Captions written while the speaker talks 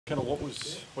Kendall, what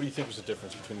do you think was the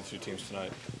difference between the two teams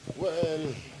tonight? Well,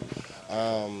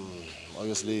 um,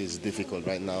 obviously it's difficult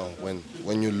right now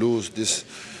when you lose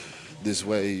this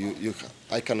way.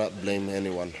 I cannot blame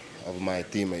anyone of my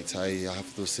teammates. I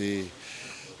have to see,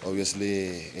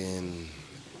 obviously,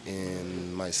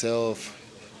 in myself.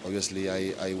 Obviously,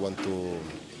 I want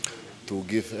to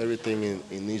give everything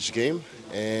in each game,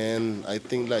 and I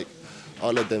think like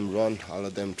all of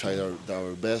them tried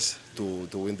our best to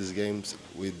win these games.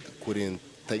 We couldn't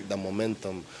take the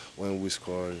momentum when we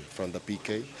scored from the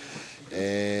PK,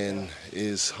 and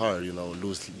it's hard,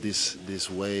 lose this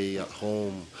way at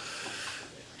home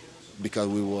because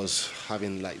we was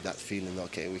having like that feeling,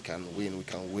 okay, we can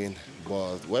win.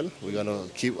 But well, we're gonna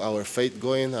keep our faith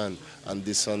going, and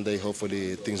this Sunday,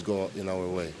 hopefully, things go in our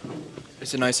way.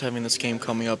 Is it nice having this game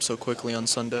coming up so quickly on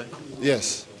Sunday?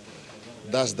 Yes,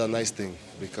 that's the nice thing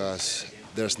because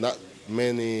there's not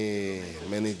many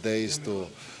days to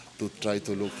try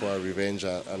to look for a revenge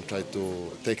and try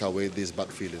to take away this bad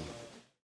feeling.